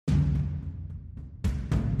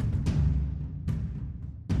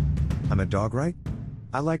I'm a dog, right?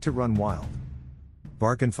 I like to run wild.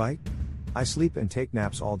 Bark and fight? I sleep and take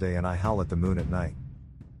naps all day and I howl at the moon at night.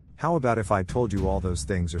 How about if I told you all those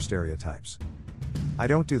things are stereotypes? I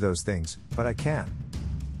don't do those things, but I can.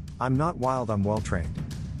 I'm not wild, I'm well trained.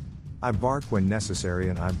 I bark when necessary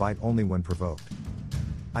and I bite only when provoked.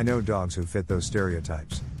 I know dogs who fit those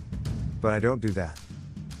stereotypes. But I don't do that.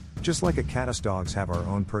 Just like a cat, us dogs have our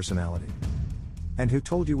own personality. And who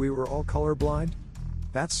told you we were all colorblind?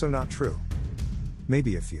 That's so not true.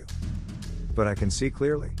 Maybe a few. But I can see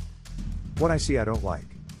clearly. What I see I don't like.